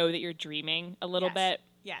dream and you know that you're dreaming a little Yes. bit?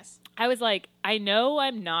 Yes. I was like, I know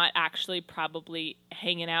I'm not actually probably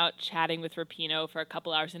hanging out, chatting with Rapinoe for a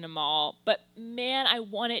couple hours in a mall, but man, I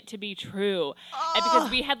want it to be true. And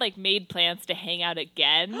because we had like made plans to hang out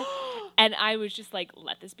again, and I was just like,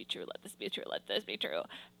 let this be true, let this be true, let this be true.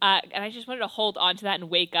 And I just wanted to hold on to that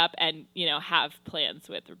and wake up and, you know, have plans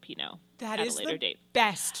with Rapinoe That at is a later the date.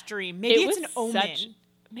 best dream. Maybe it's an omen.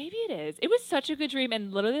 Maybe it is. It was such a good dream,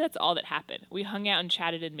 and literally that's all that happened. We hung out and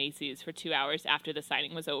chatted in Macy's for 2 hours after the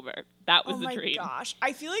signing was over. That was the dream. Oh my gosh.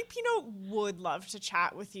 I feel like Pino would love to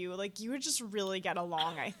chat with you. Like, you would just really get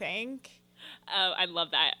along, I think. Oh, I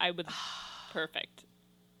love that. I would. Perfect.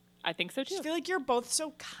 I think so too. I feel like you're both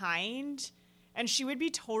so kind, and she would be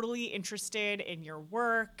totally interested in your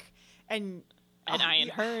work, and I in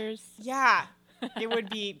hers. Yeah, it would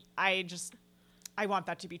be. I want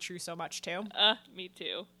that to be true so much too. Me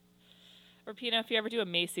too. Rapinoe, if you ever do a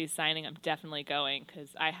Macy's signing, I'm definitely going because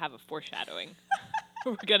I have a foreshadowing.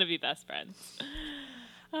 We're gonna be best friends.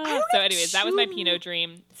 So, anyways, that was my Pinot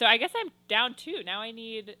dream. So I guess I'm down 2. Now I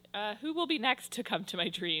need who will be next to come to my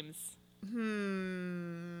dreams.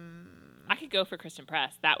 I could go for Kristen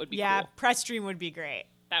Press. That would be cool. Press dream would be great.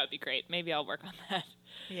 That would be great. Maybe I'll work on that.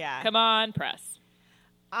 Yeah. Come on, Press.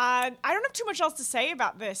 I don't have too much else to say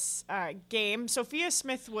about this game. Sophia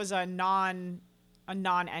Smith was a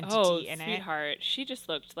non-entity in it. Sweetheart. She just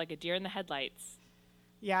looked like a deer in the headlights.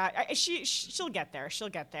 Yeah, she'll get there. She'll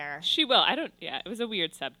get there. She will. It was a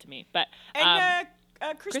weird sub to me. But And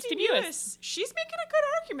Christy Mewis. Mewis, she's making a good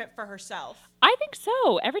argument for herself. I think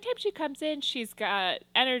so. Every time she comes in, she's got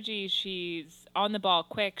energy. She's on the ball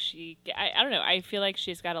quick. I don't know. I feel like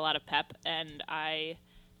she's got a lot of pep, and I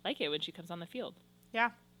like it when she comes on the field.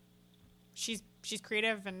 Yeah. She's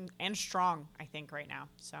creative and strong, I think, right now.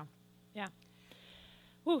 So, yeah.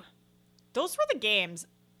 Whew. Those were the games.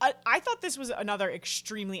 I thought this was another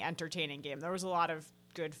extremely entertaining game. There was a lot of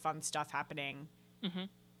good, fun stuff happening. Mm-hmm.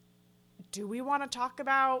 Do we want to talk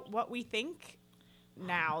about what we think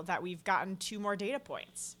now that we've gotten 2 more data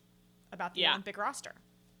points about the Olympic roster?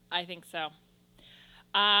 I think so.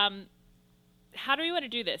 How do we want to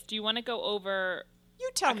do this? Do you want to go over... You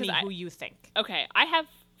tell me who you think. Okay, I have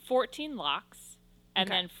 14 locks, and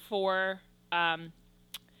then 4...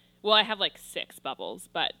 well, I have like 6 bubbles,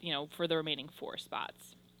 but, you know, for the remaining 4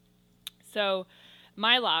 spots. So,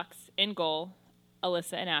 my locks in goal,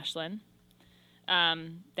 Alyssa and Ashlyn.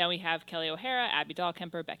 Then we have Kelly O'Hara, Abby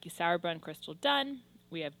Dahlkemper, Becky Sauerbrunn, Crystal Dunn.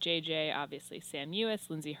 We have JJ, obviously Sam Mewis,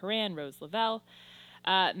 Lindsay Horan, Rose Lavelle,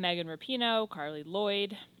 Megan Rapinoe, Carly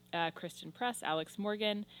Lloyd, Kristen Press, Alex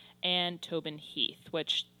Morgan, and Tobin Heath,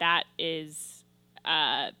 which that is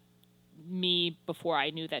me before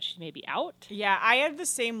I knew that she may be out. Yeah, I had the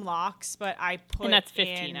same locks, but I put and that's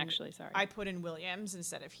 15 actually. Sorry, I put in Williams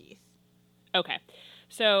instead of Heath. Okay,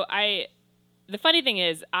 so the funny thing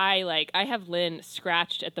is I have Lynn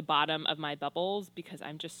scratched at the bottom of my bubbles because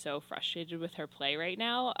I'm just so frustrated with her play right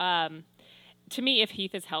now. To me, if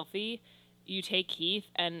Heath is healthy, you take Heath,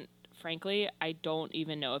 and frankly, I don't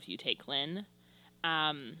even know if you take Lynn.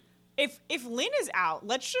 If Lynn is out,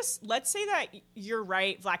 let's say that you're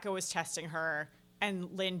right, Vlatko was testing her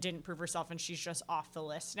and Lynn didn't prove herself and she's just off the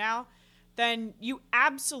list now, then you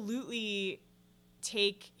absolutely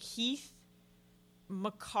take Heath,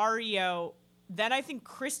 Macario, then I think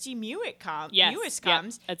Christy Mewis comes. Yes,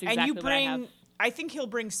 that's exactly and you what bring, I think he'll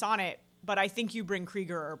bring Sonnet, but I think you bring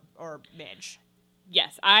Krieger or Midge.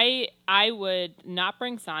 Yes, I would not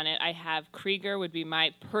bring Sonnet. I have Krieger would be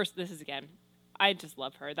my this is again, I just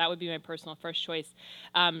love her. That would be my personal first choice,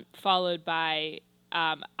 followed by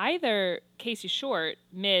either Casey Short,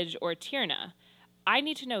 Midge, or Tierna. I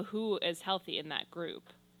need to know who is healthy in that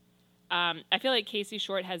group. I feel like Casey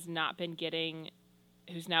Short has not been getting,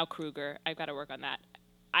 who's now Kruger. I've got to work on that.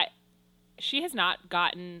 She has not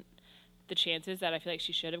gotten the chances that I feel like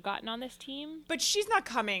she should have gotten on this team. But she's not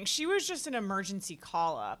coming. She was just an emergency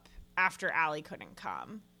call-up after Allie couldn't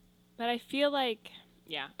come. But I feel like,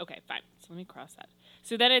 yeah, okay, fine. So let me cross that.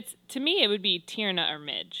 So then to me, it would be Tierna or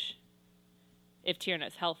Midge, if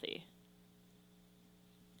Tierna's healthy.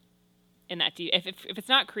 In that if it's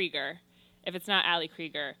not Krieger, if it's not Allie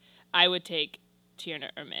Krieger, I would take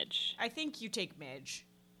Tierna or Midge. I think you take Midge.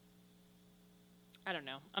 I don't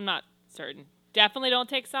know. I'm not certain. Definitely don't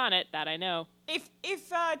take Sonnet. That I know. If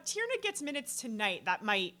Tierna gets minutes tonight, that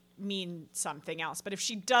might mean something else. But if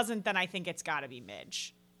she doesn't, then I think it's got to be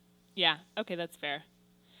Midge. Yeah. Okay, that's fair.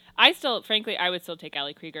 Frankly, I would still take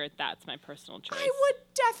Ali Krieger. That's my personal choice. I would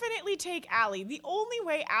definitely take Ali. The only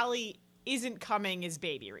way Ali isn't coming is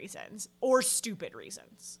baby reasons or stupid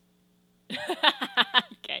reasons.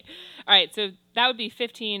 Okay. All right. So that would be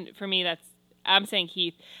 15 for me. I'm saying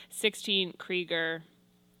Heath. 16 Krieger.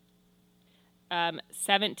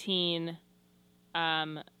 17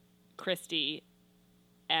 Christie.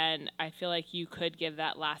 And I feel like you could give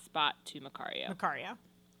that last spot to Macario.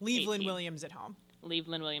 Leave Lynn Williams at home. Leave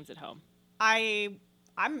Lynn Williams at home. I'm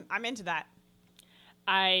into that.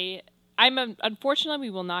 Unfortunately,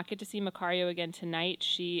 we will not get to see Macario again tonight.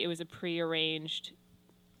 It was a prearranged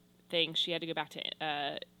thing. She had to go back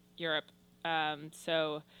to Europe, or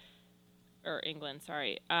England.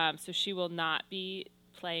 Sorry. So she will not be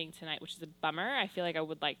playing tonight, which is a bummer. I feel like I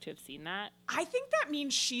would like to have seen that. I think that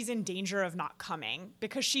means she's in danger of not coming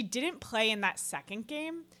because she didn't play in that second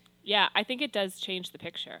game. Yeah, I think it does change the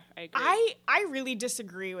picture. I agree. I really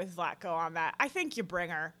disagree with Vlatko on that. I think you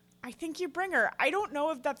bring her. I don't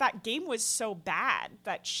know if that game was so bad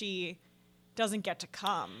that she doesn't get to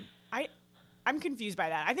come. I'm confused by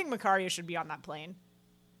that. I think Macario should be on that plane.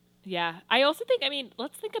 Yeah. I also think,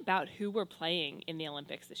 let's think about who we're playing in the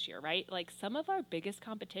Olympics this year, right? Like, some of our biggest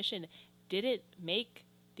competition didn't make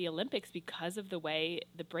the Olympics because of the way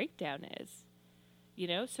the breakdown is.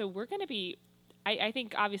 So we're going to be... I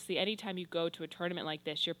think obviously anytime you go to a tournament like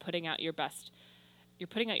this, you're putting out your best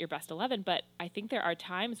 11, but I think there are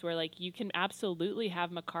times where like you can absolutely have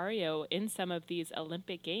Macario in some of these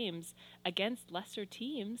Olympic games against lesser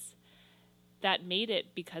teams that made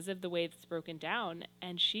it because of the way it's broken down,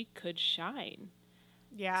 and she could shine.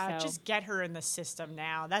 Yeah, just get her in the system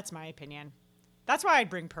now. That's my opinion. That's why I'd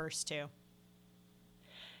bring Purse too.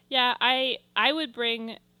 Yeah, I would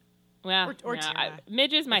bring... Well, or no, Tierna,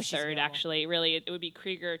 Midge is my third, actually. Really, it would be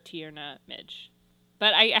Krieger, Tierna, Midge.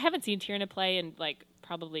 But I haven't seen Tierna play in, like,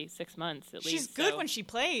 probably 6 months at least. She's good when she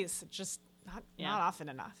plays, just not often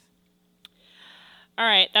enough. All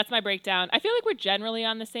right, that's my breakdown. I feel like we're generally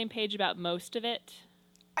on the same page about most of it.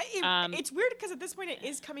 It's weird because at this point it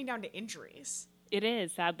is coming down to injuries. It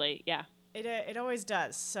is, sadly, yeah. It always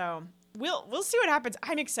does, so... We'll see what happens.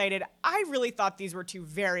 I'm excited. I really thought these were two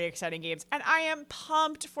very exciting games, and I am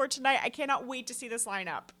pumped for tonight. I cannot wait to see this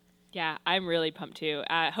lineup. Yeah, I'm really pumped too.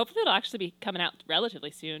 Hopefully it'll actually be coming out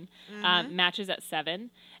relatively soon. Matches at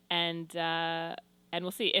 7, and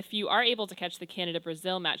we'll see. If you are able to catch the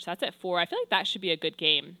Canada-Brazil match, that's at 4. I feel like that should be a good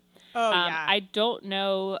game. Oh, yeah. I don't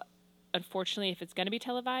know, unfortunately, if it's going to be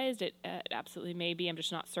televised. It absolutely may be. I'm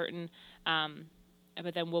just not certain.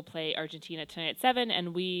 But then we'll play Argentina tonight at 7,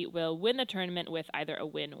 and we will win the tournament with either a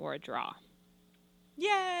win or a draw.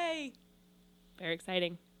 Yay! Very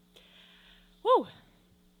exciting. Woo!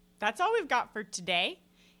 That's all we've got for today.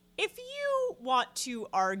 If you want to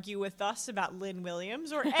argue with us about Lynn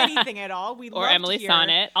Williams or anything at all, we'd love to hear. Or Emily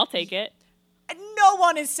Sonnet. I'll take it. No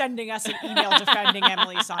one is sending us an email defending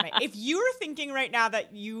Emily Sonnet. If you're thinking right now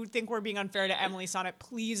that you think we're being unfair to Emily Sonnet,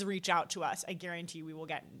 please reach out to us. I guarantee you we will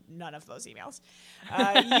get none of those emails.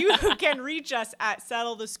 You can reach us at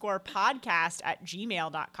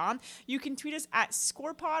settlethescorepodcast@gmail.com. You can tweet us at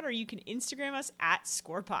ScorePod, or you can Instagram us at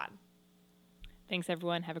ScorePod. Thanks,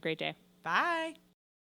 everyone. Have a great day. Bye.